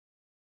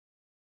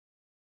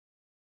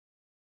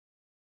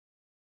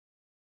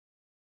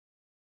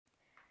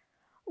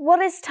What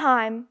is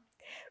time?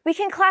 We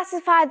can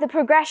classify the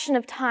progression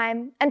of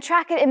time and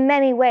track it in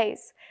many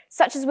ways,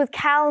 such as with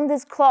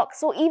calendars,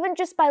 clocks, or even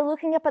just by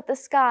looking up at the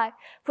sky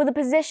for the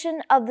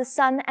position of the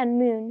sun and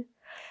moon.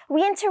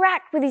 We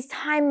interact with these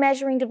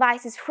time-measuring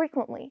devices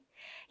frequently,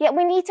 yet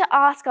we need to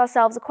ask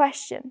ourselves a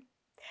question.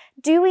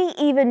 Do we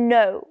even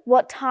know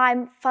what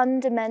time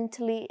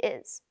fundamentally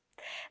is?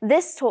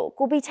 This talk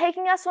will be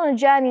taking us on a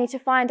journey to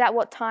find out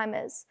what time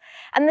is,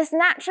 and this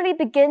naturally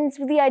begins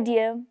with the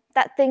idea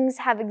that things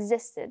have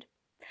existed.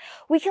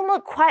 We can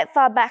look quite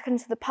far back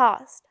into the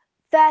past,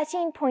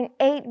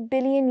 13.8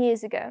 billion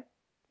years ago.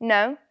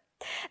 No,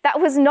 that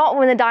was not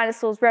when the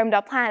dinosaurs roamed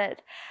our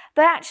planet,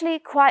 but actually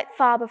quite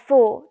far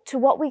before, to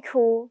what we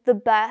call the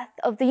birth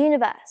of the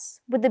universe,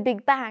 with the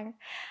Big Bang,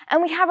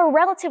 and we have a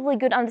relatively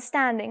good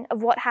understanding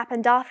of what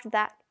happened after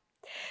that.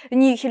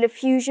 Nuclear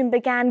fusion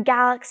began,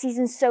 galaxies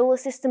and solar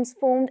systems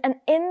formed, and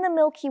in the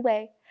Milky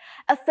Way,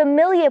 a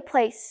familiar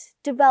place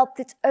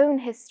developed its own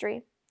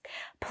history.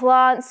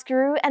 Plants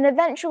grew, and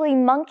eventually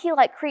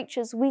monkey-like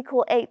creatures we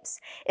call apes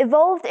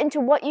evolved into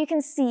what you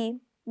can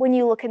see when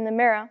you look in the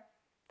mirror.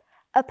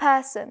 A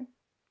person.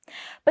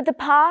 But the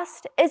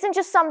past isn't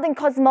just something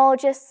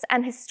cosmologists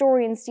and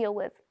historians deal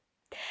with.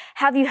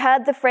 Have you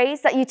heard the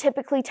phrase that you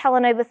typically tell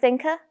an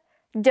overthinker?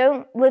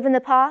 Don't live in the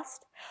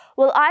past?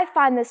 Well, I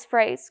find this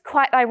phrase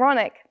quite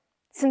ironic,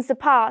 since the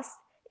past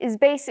is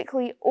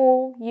basically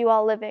all you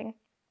are living.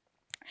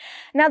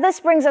 Now, this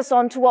brings us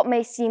on to what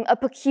may seem a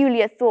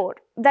peculiar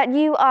thought, that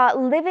you are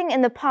living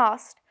in the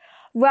past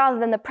rather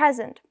than the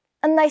present.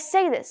 And I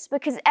say this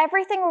because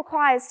everything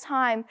requires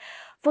time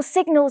for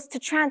signals to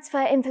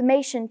transfer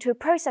information to a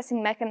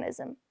processing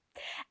mechanism.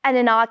 And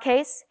in our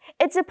case,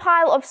 it's a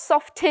pile of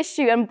soft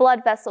tissue and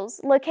blood vessels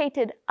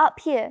located up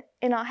here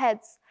in our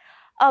heads,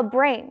 our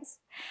brains.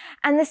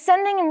 And the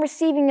sending and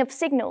receiving of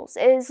signals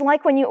is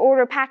like when you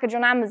order a package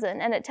on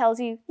Amazon and it tells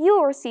you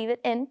you'll receive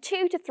it in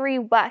 2 to 3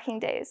 working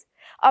days.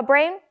 Our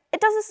brain, it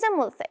does a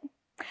similar thing.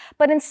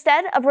 But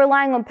instead of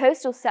relying on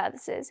postal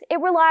services, it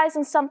relies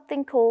on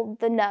something called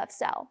the nerve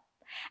cell.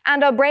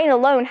 And our brain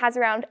alone has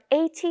around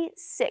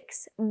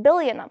 86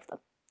 billion of them.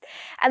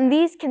 And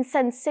these can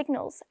send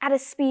signals at a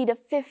speed of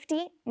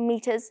 50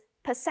 meters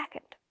per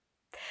second.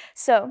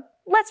 So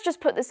let's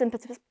just put this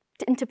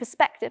into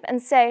perspective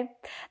and say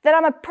that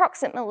I'm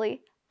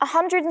approximately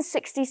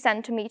 160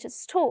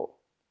 centimeters tall.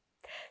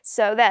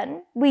 So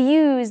then, we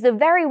use the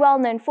very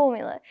well-known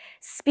formula,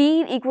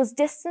 speed equals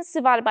distance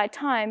divided by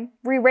time,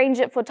 rearrange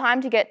it for time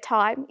to get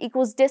time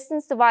equals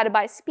distance divided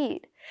by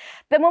speed.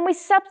 But when we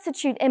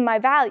substitute in my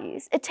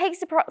values, it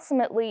takes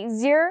approximately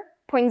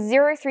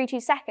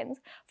 0.032 seconds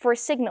for a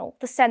signal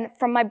to send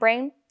from my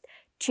brain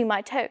to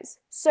my toes.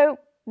 So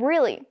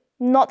really,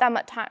 not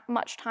that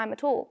much time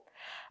at all.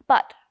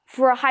 But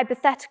for a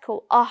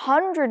hypothetical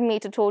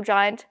 100-meter tall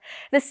giant,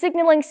 the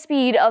signaling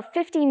speed of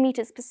 50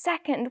 meters per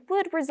second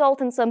would result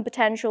in some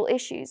potential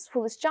issues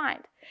for this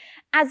giant,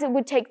 as it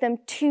would take them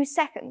 2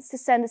 seconds to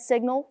send a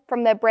signal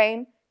from their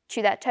brain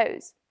to their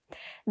toes.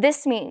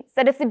 This means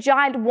that if the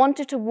giant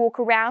wanted to walk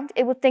around,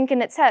 it would think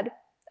in its head,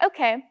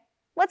 okay,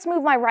 let's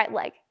move my right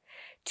leg.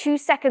 2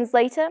 seconds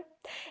later,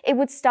 it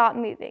would start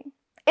moving.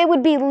 It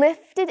would be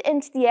lifted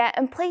into the air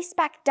and placed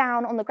back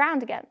down on the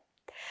ground again.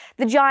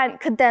 The giant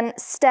could then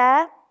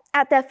stare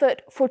at their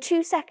foot for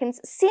 2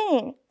 seconds,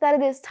 seeing that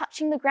it is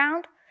touching the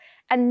ground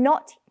and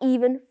not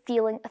even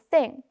feeling a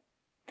thing.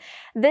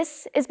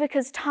 This is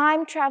because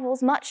time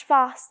travels much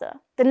faster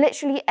than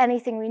literally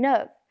anything we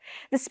know.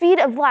 The speed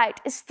of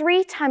light is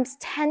 3 times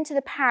 10 to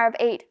the power of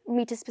 8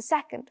 meters per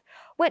second,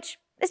 which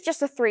is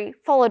just a 3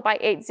 followed by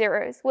 8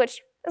 zeros,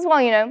 which is,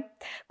 well, you know,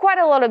 quite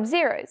a lot of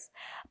zeros.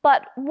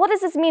 But what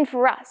does this mean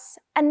for us,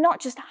 and not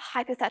just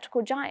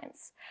hypothetical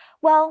giants?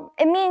 Well,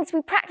 it means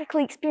we're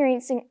practically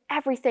experiencing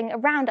everything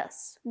around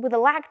us with a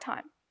lag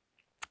time.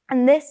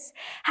 And this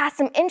has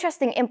some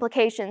interesting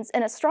implications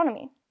in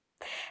astronomy.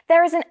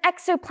 There is an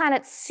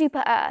exoplanet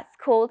super-Earth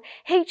called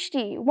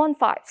HD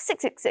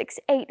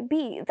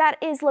 15666-8b that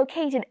is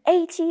located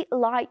 80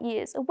 light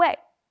years away.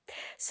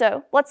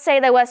 So let's say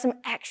there were some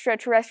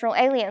extraterrestrial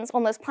aliens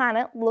on this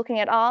planet looking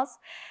at ours.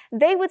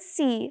 They would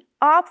see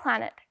our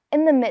planet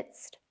in the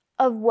midst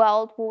of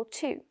World War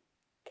II.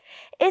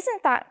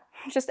 Isn't that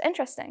just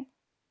interesting?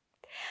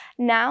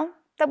 Now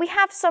that we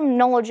have some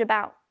knowledge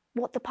about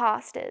what the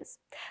past is,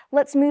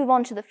 let's move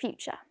on to the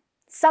future,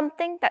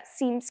 something that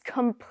seems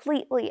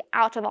completely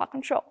out of our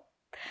control.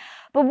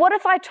 But what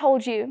if I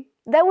told you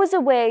there was a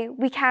way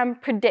we can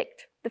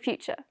predict the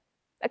future?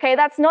 Okay,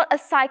 that's not a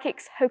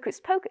psychic's hocus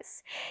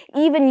pocus.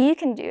 Even you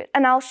can do it,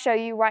 and I'll show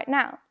you right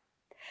now.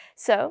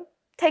 So,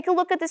 take a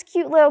look at this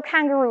cute little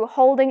kangaroo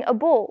holding a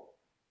ball.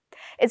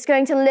 It's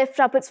going to lift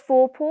up its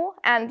forepaw,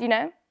 and you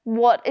know,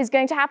 what is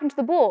going to happen to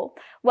the ball?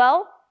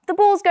 Well, the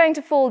ball's going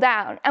to fall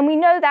down, and we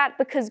know that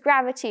because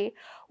gravity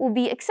will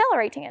be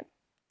accelerating it.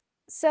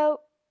 So,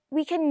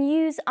 we can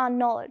use our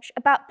knowledge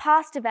about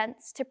past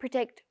events to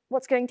predict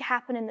what's going to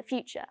happen in the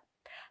future.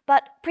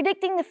 But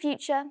predicting the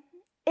future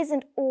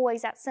isn't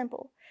always that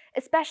simple,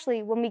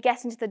 especially when we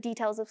get into the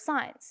details of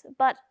science.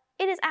 But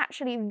it is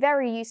actually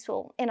very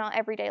useful in our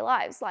everyday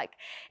lives.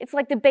 It's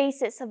like the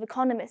basis of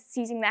economists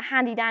using their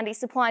handy-dandy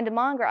supply and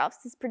demand graphs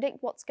to predict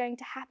what's going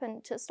to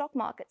happen to stock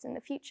markets in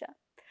the future.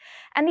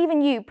 And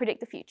even you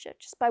predict the future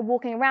just by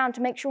walking around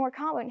to make sure a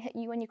car won't hit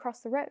you when you cross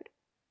the road.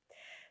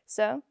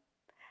 So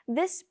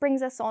this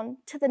brings us on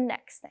to the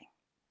next thing.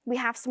 We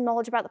have some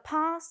knowledge about the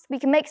past, we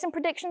can make some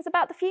predictions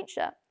about the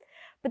future,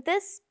 but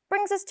this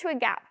brings us to a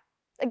gap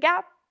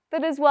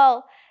that is,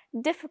 well,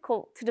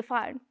 difficult to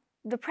define,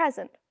 the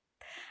present,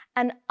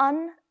 an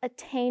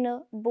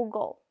unattainable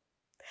goal.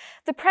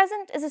 The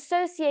present is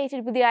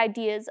associated with the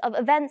ideas of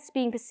events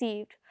being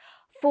perceived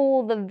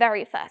for the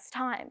very first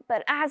time,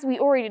 but as we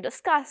already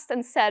discussed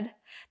and said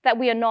that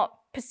we are not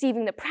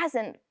perceiving the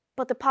present,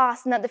 but the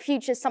past, and that the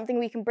future is something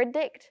we can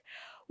predict,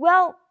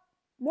 well,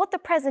 what the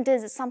present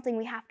is something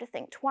we have to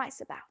think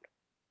twice about.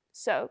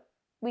 So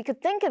we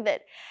could think of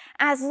it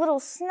as little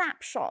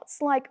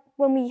snapshots, like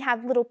when we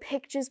have little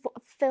pictures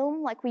of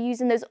film, like we use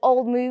in those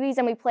old movies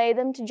and we play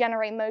them to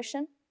generate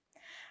motion.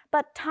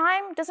 But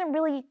time doesn't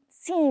really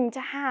seem to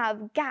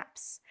have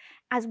gaps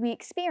as we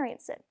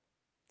experience it.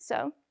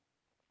 So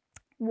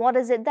what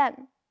is it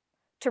then?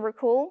 To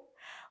recall,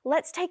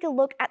 let's take a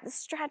look at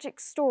this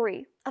tragic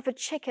story of a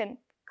chicken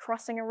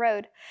crossing a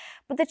road.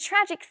 But the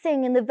tragic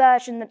thing in the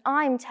version that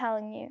I'm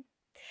telling you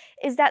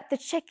is that the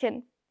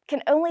chicken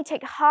can only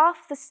take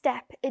half the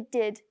step it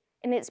did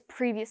in its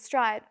previous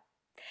stride.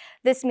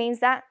 This means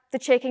that the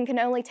chicken can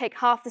only take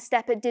half the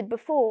step it did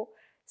before,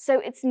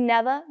 so it's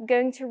never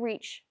going to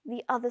reach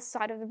the other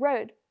side of the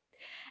road.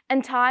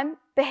 And time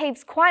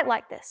behaves quite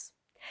like this.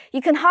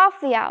 You can half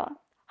the hour,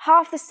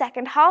 half the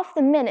second, half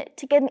the minute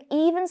to get an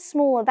even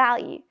smaller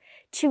value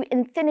to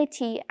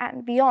infinity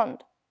and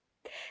beyond.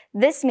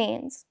 This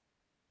means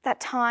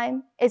that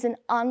time is an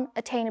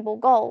unattainable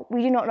goal.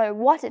 We do not know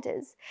what it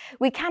is.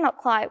 We cannot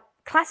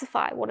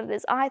classify what it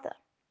is either.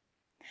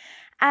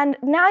 And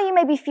now you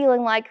may be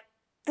feeling like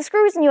the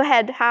screws in your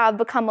head have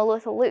become a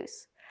little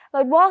loose.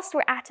 But whilst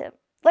we're at it,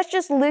 let's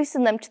just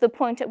loosen them to the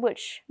point at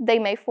which they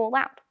may fall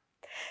out.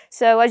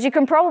 So as you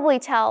can probably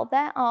tell,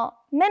 there are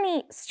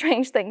many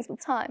strange things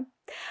with time.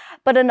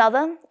 But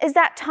another is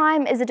that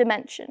time is a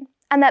dimension,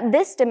 and that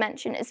this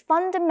dimension is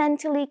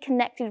fundamentally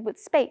connected with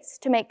space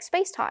to make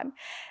space-time,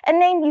 a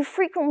name you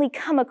frequently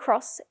come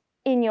across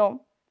in your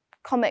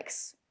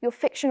comics, your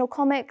fictional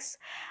comics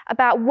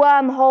about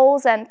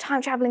wormholes and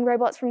time-traveling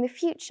robots from the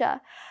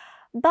future.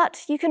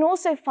 But you can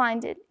also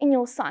find it in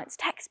your science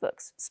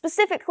textbooks,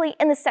 specifically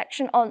in the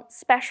section on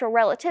special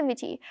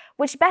relativity,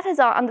 which betters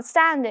our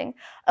understanding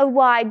of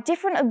why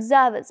different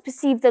observers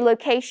perceive the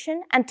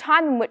location and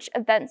time in which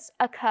events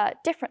occur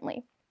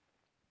differently.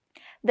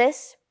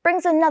 This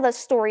brings another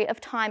story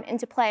of time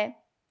into play.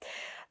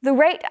 The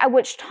rate at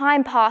which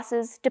time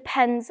passes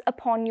depends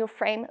upon your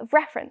frame of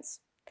reference.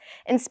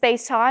 In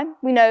space-time,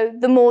 we know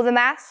the more the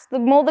mass, the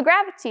more the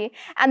gravity,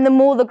 and the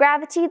more the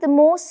gravity, the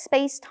more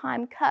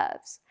space-time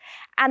curves.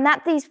 And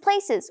at these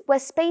places where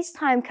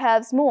space-time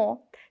curves more,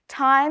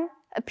 time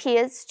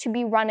appears to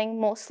be running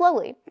more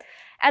slowly.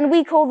 And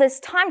we call this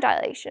time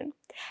dilation.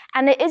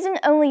 And it isn't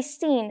only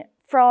seen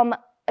from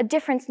a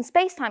difference in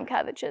space-time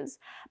curvatures,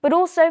 but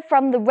also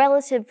from the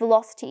relative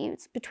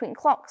velocities between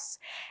clocks.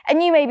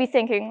 And you may be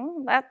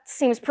thinking, that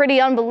seems pretty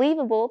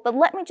unbelievable, but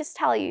let me just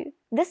tell you,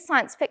 this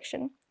science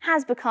fiction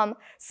has become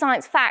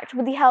science fact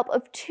with the help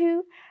of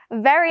two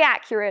very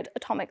accurate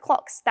atomic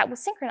clocks that were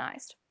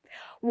synchronized.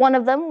 One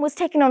of them was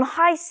taken on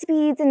high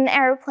speeds in an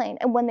aeroplane,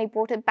 and when they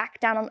brought it back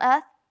down on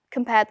Earth,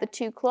 compared the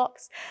two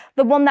clocks,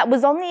 the one that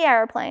was on the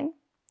aeroplane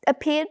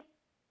appeared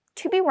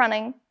to be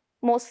running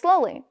more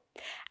slowly,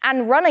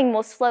 and running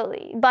more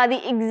slowly by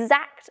the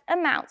exact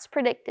amounts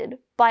predicted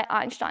by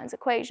Einstein's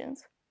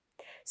equations.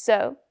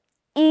 So,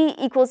 E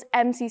equals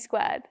mc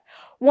squared,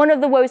 one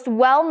of the most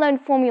well-known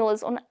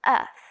formulas on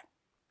Earth.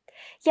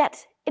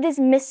 Yet, it is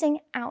missing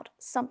out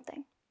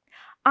something.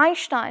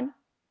 Einstein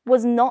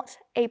was not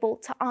able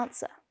to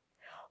answer.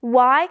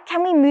 Why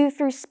can we move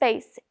through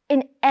space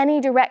in any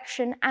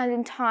direction and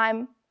in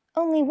time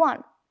only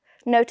one?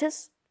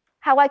 Notice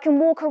how I can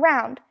walk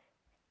around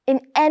in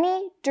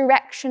any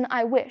direction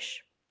I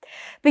wish.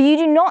 But you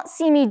do not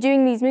see me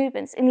doing these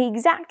movements in the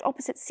exact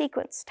opposite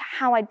sequence to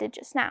how I did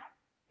just now.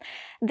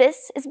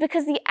 This is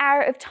because the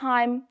arrow of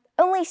time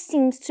only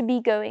seems to be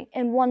going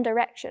in one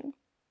direction.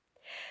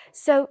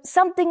 So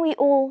something we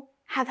all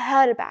have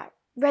heard about,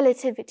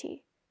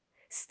 relativity,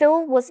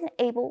 still wasn't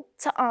able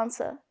to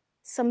answer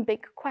some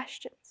big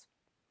questions.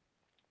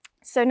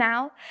 So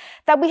now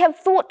that we have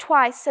thought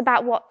twice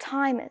about what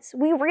time is,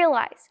 we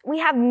realize we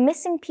have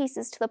missing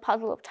pieces to the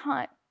puzzle of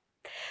time.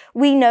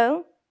 We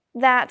know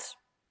that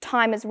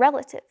time is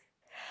relative.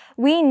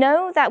 We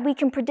know that we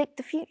can predict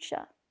the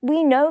future.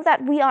 We know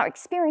that we are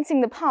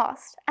experiencing the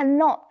past and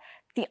not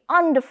the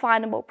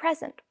undefinable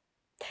present.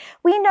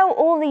 We know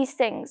all these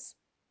things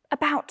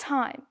about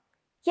time,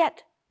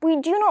 yet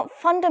we do not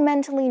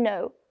fundamentally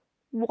know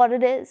what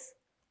it is,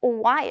 or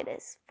why it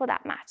is, for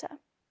that matter.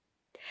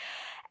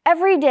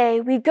 Every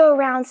day we go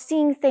around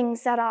seeing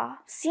things that are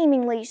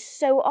seemingly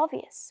so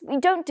obvious. We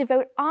don't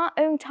devote our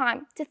own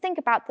time to think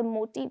about them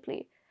more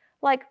deeply,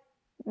 like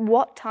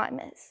what time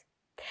is.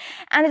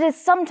 And it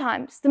is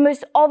sometimes the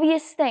most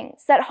obvious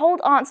things that hold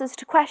answers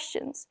to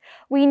questions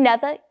we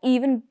never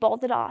even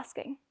bothered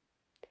asking.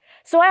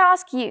 So I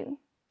ask you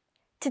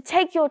to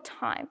take your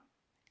time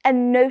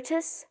and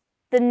notice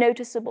the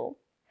noticeable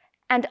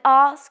and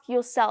ask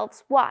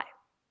yourselves why.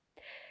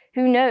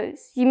 Who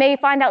knows, you may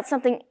find out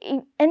something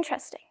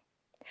interesting,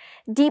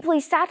 deeply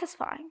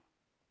satisfying,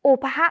 or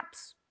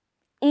perhaps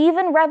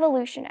even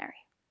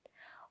revolutionary.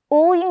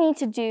 All you need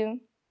to do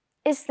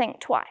is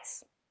think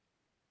twice.